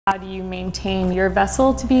How do you maintain your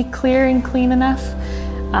vessel to be clear and clean enough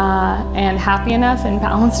and happy enough and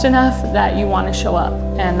balanced enough that you want to show up?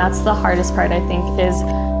 And that's the hardest part, I think, is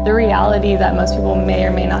the reality that most people may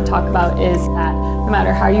or may not talk about is that no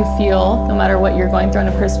matter how you feel, no matter what you're going through on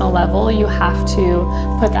a personal level, you have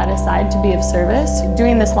to put that aside to be of service.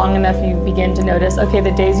 Doing this long enough, you begin to notice, okay,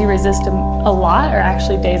 the days you resist a lot are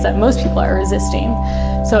actually days that most people are resisting.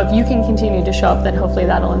 So if you can continue to show up, then hopefully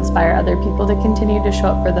that'll inspire other people to continue to show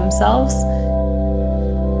up for themselves.